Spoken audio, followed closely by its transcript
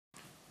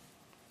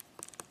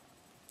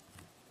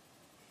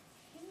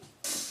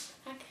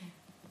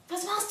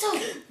Was machst du?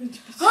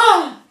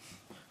 Oh.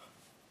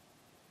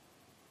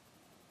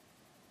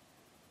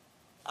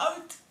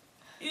 Out,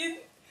 in,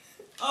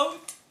 out,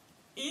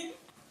 in.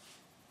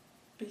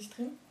 Bin ich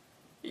drin?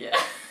 Ja.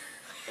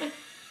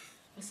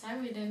 Was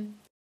sagen wir denn?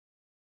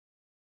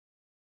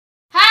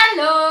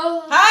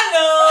 Hallo!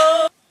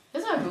 Hallo!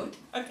 Das war gut.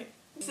 Okay.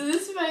 So,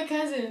 this is my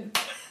cousin.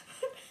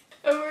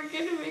 And we're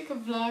gonna make a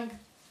vlog.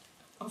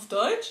 Auf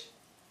Deutsch?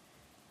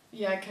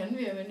 Ja, können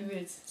wir, wenn du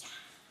willst. Ja.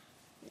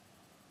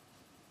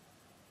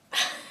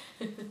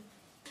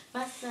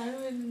 Was sollen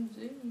wir denn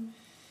singen?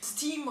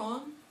 Steam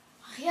on.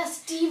 Ach ja,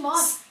 Steam on.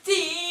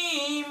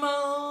 Steam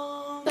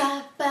on.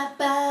 Ba, ba,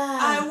 ba.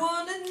 I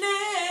want an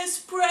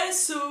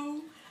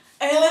espresso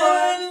and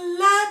a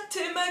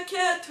latte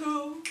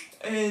macchiato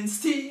and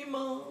steam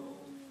on.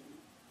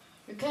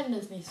 Wir können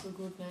das nicht so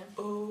gut, ne?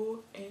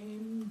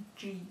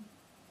 OMG.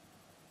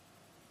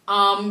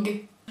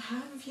 Haben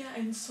wir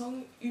einen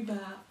Song über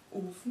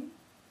Ofen?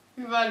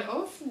 Über den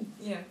Ofen.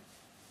 Ja.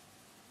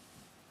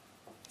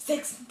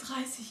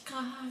 36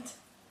 Grad.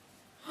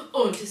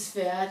 Und es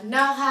wird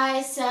noch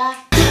heißer.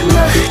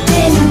 Mach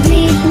den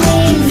Beat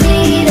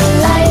nie wieder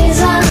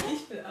leiser.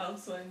 Ich will auch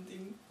so ein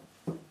Ding.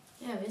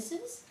 Ja, wisst ihr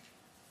es?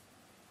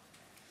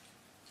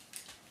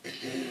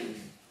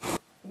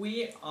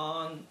 We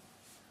on.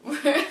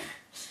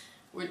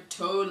 We're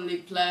totally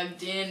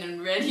plugged in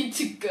and ready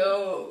to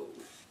go.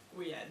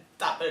 We are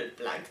double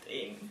plugged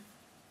in.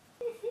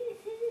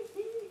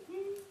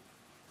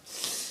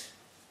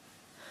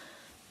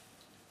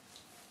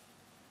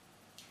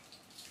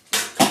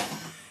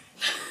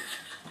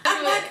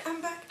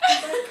 I'm back.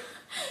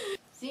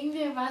 Singen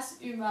wir was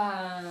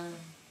über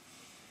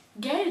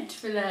Geld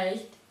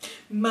vielleicht?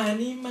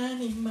 Money,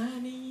 money,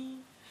 money.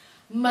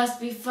 Must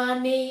be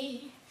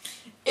funny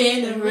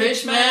In a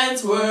rich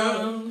man's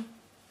world.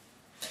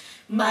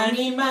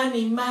 Money,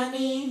 money,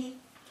 money.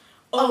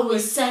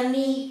 always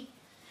sunny.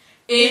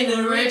 In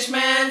a rich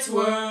man's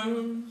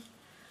world.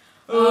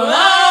 Oh,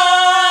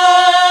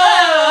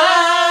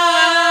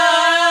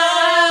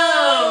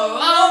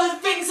 all the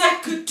things I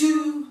could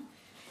do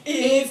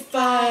if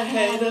I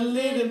had a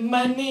little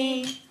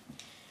money.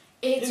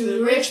 It's In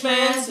a a rich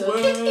man's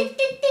world.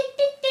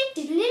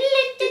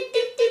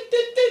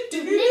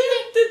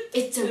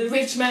 It's a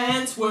Rich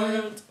man's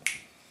world.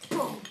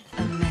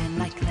 A man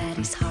like that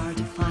is hard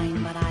to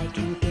find, but I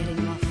can't get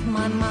him off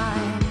my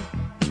mind.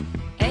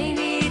 Ain't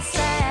it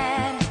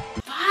sad?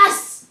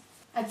 Was?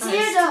 Erzähl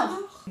Weißt doch!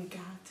 du noch? Im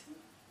Garten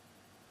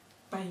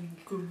beim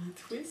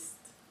Gummitwist.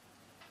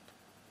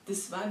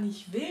 Das war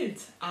nicht wild,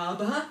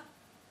 aber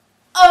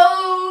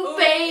Oh,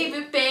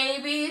 baby,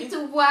 baby, it's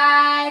a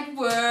wide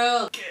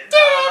world.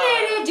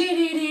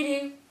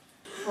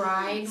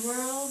 Fried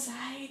world?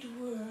 Side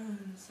world.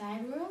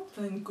 Side world?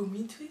 Beim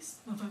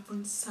Gummitwist, man war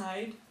von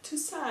Side to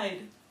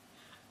Side.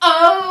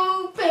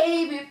 Oh,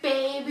 baby,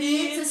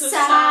 baby, it's a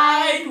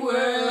side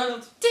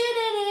world.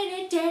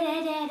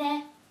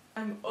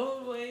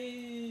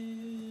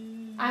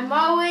 I'm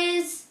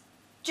always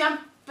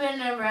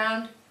jumping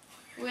around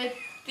with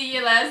the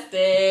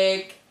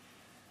elastic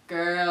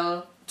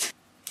girl.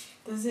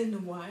 Does it in a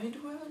wide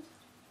world?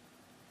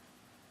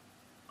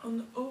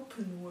 On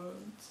open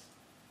world?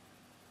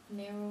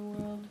 Narrow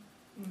world.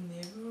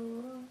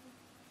 Never world?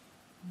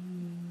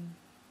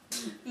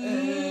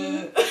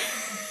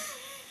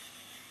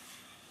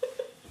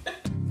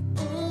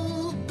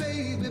 Oh,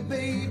 baby,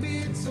 baby,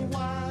 it's a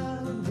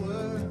wild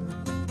world.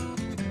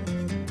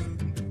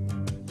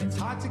 It's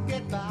hard to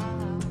get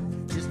by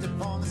just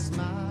upon a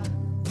smile.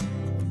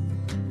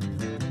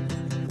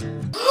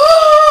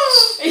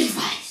 Ich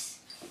weiß.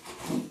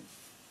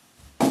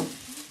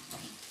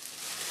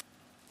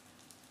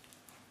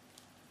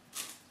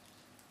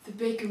 The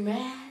baker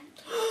man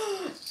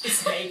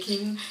is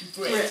making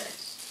bread.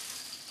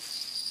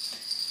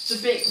 The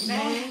big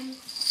man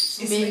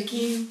Is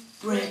making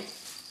bread.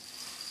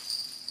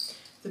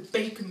 The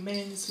baker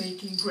man is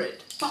making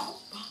bread.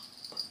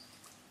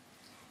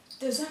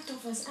 Der sagt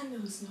doch was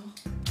anderes noch.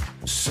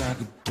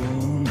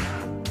 Sagaboom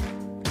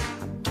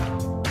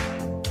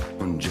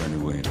on Johnny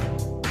Wayne.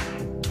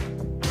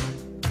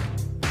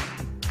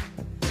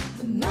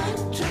 The night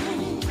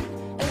train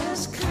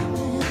is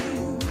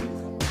coming.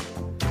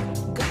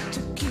 Got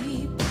to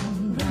keep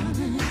on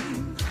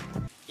running.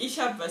 Ich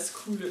hab was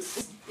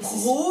Cooles. Es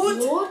ist Brot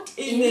Brot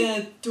in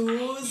der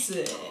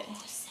Dose.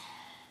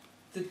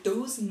 The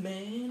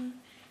Dosenman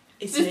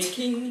is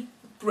making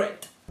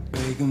bread.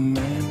 Baker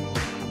man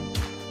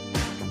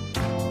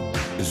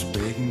is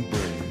baking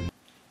bread.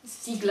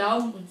 Sie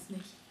glauben uns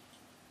nicht.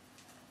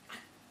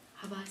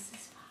 Aber es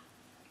ist wahr.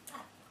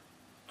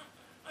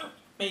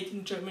 Made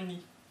in Germany.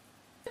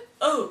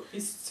 Oh,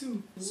 ist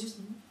zu. Brot.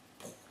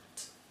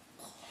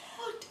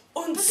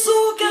 Und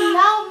sogar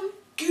Glauben.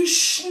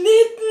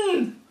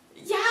 geschnitten.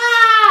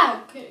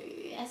 Ja!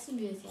 Okay, essen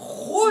wir es jetzt.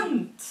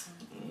 Rund.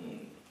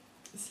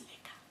 Ist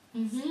lecker.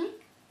 Mhm.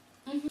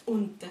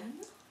 Und dann,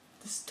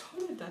 das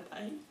Tolle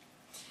dabei,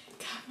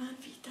 kann man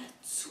wieder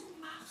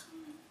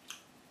zumachen.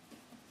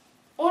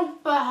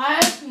 Und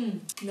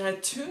behalten.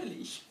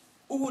 Natürlich.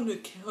 ohne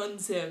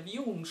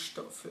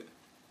Konservierungsstoffe.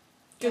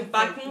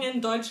 Gebacken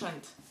in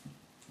Deutschland.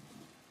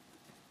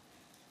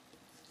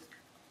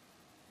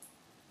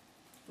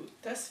 Gut,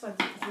 das war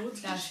die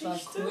Brotgeschichte.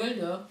 Das war cool,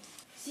 doch.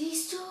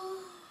 Siehst du,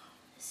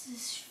 es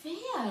ist schwer,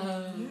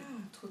 Ja,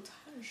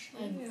 total einen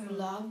schwer.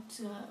 Vlog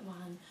zu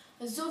machen.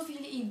 Also so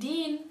viele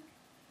Ideen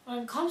und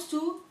dann kommst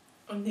du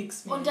Und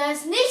nichts mehr. und da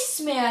ist nichts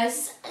mehr. Es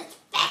ist alles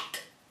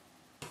weg.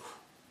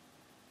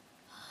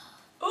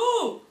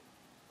 Oh!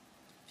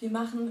 Wir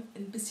machen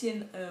ein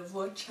bisschen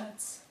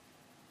Wortschatz.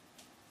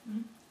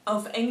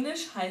 Auf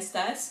Englisch heißt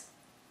das,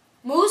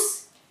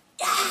 Muss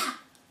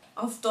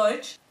auf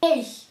Deutsch,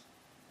 ich.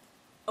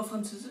 auf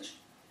Französisch,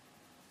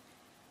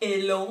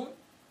 Elon.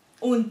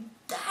 Und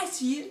das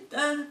hier,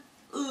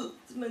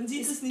 man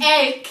sieht es nicht,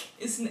 Egg,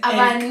 ist ein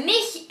aber Egg.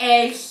 nicht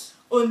echt.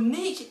 Und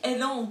nicht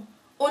Elon.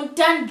 Und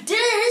dann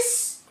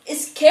das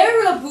ist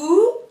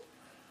Caribou.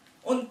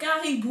 Und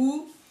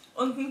Caribou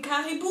und ein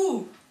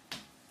Caribou.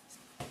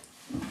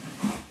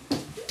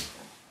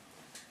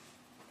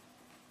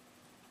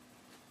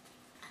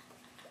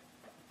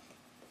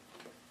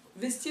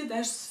 Wisst ihr,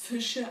 dass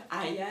Fische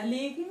Eier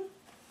legen?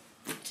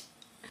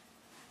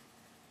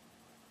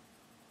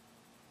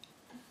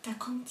 Da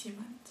kommt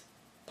jemand.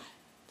 Bald.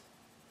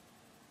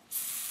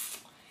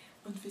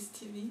 Und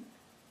wisst ihr wie?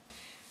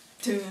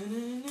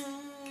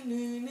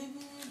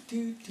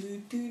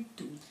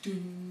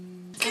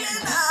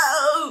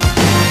 Genau!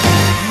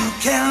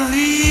 Can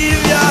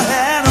leave your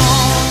hat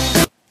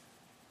on.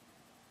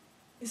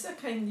 Ist da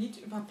kein Lied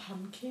über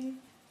Pumpkin?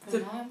 The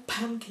Ja.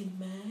 Pumpkin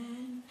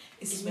Man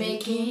is Is making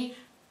making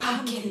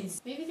pumpkins.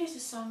 pumpkins. Maybe there's a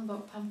song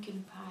about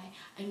pumpkin pie.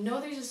 I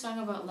know there's a song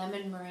about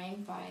lemon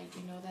meringue pie. Do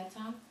you know that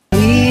song?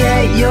 We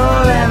ate your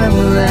lemon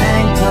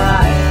meringue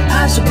pie.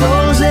 I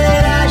suppose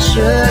that I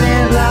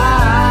shouldn't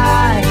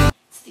lie.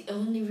 It's the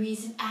only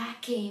reason I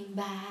came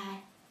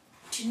by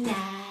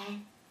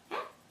tonight.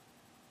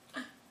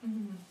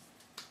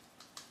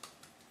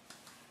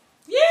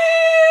 Yeah!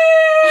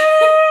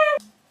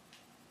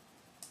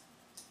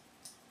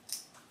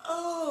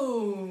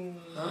 Oh!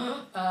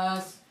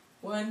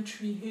 One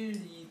Tree Hill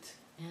Lied.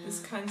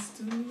 Das kannst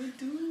du nur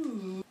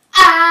du.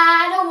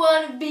 I don't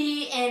wanna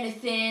be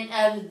anything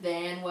other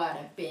than what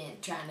I've been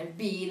trying to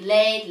be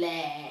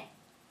lately.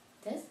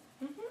 Das?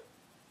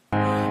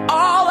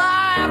 All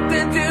I have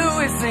to do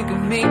is think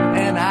of me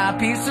and have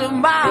peace of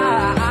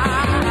mind.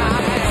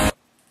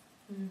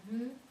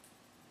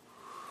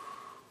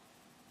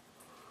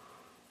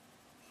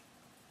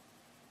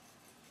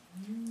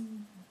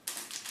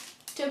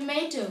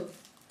 Tomato,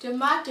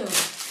 tomato,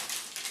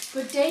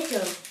 potato,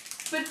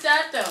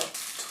 potato,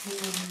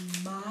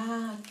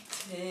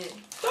 Tomate.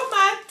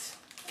 Tomat.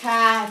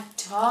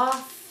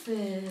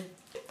 Kartoffel,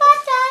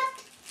 Patat.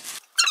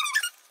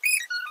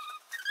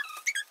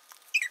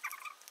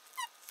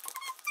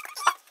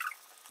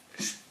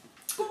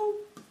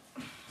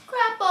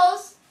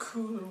 Grapples,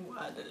 Cool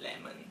water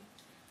lemon.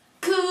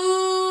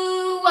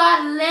 cool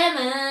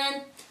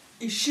watermelon,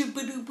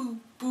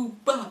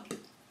 Ishibidoo-boo-boo-bop.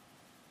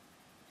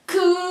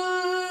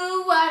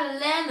 cool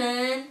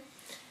watermelon.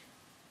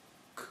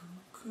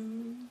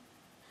 Cuckoo.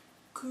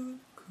 Cuckoo.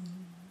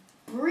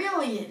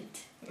 Brilliant.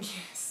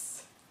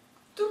 Yes.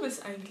 Du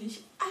bist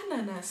eigentlich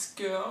Ananas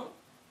Girl.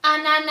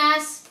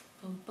 Ananas,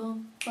 bum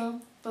bum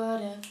bum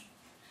butter.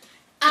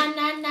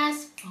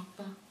 Ananas, bum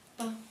bum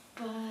bum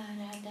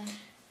butter.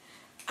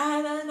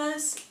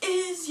 Ananas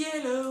is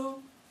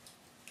yellow.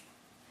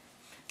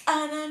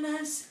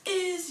 Ananas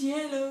is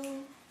yellow.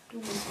 Du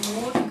bist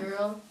Mode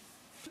Girl.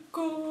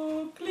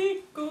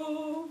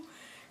 Coquelicot,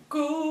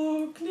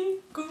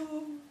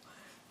 coquelicot,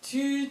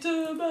 tu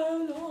te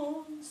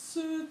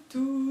balances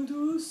tout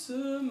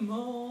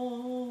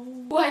doucement.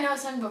 Oh, I know a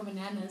song about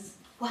bananas.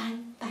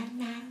 One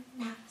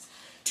banana,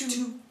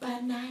 two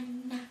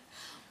banana,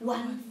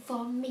 one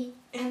for me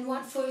and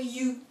one for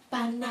you,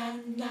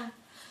 banana.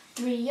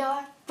 3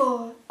 or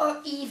 4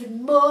 or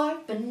even more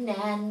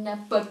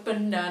banana, but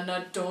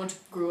banana don't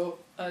grow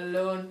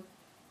alone.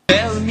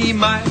 Tell me,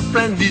 my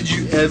friend, did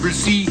you ever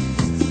see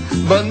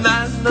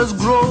bananas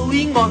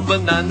growing on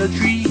banana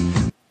tree?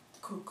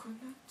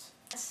 Coconut.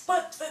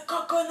 Put the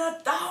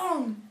coconut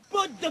down.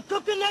 Put the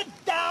coconut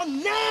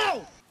down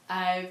now!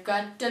 I've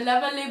got a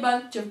lovely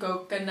bunch of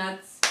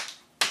coconuts.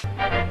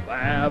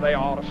 There they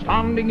are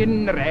standing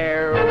in the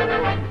air.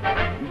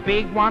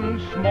 Big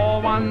ones,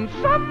 small ones,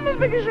 some as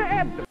big as your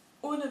head.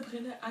 Ohne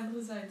Brille,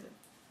 andere Seite.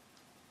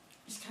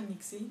 Ich kann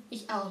nichts sehen.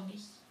 Ich auch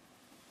nicht.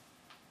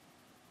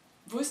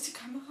 Wo ist die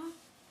Kamera?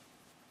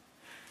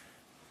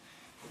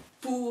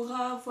 Pour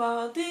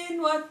avoir des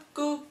noix de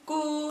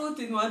coco,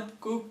 des noix de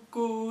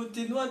coco,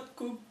 des noix de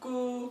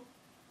coco.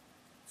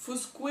 Faut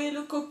secouer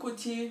le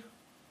cocotier.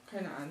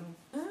 Keine Ahnung.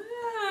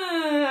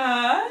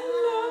 Ah,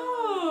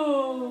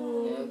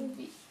 hallo.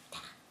 Irgendwie. Da.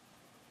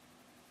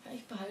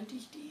 Vielleicht behalte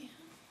ich die.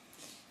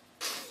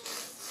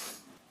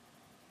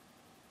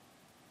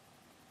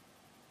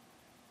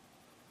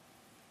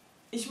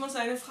 Ich muss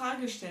eine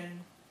Frage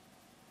stellen.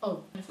 Oh,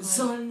 eine Frage.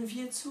 Sollen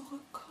wir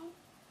zurückkommen?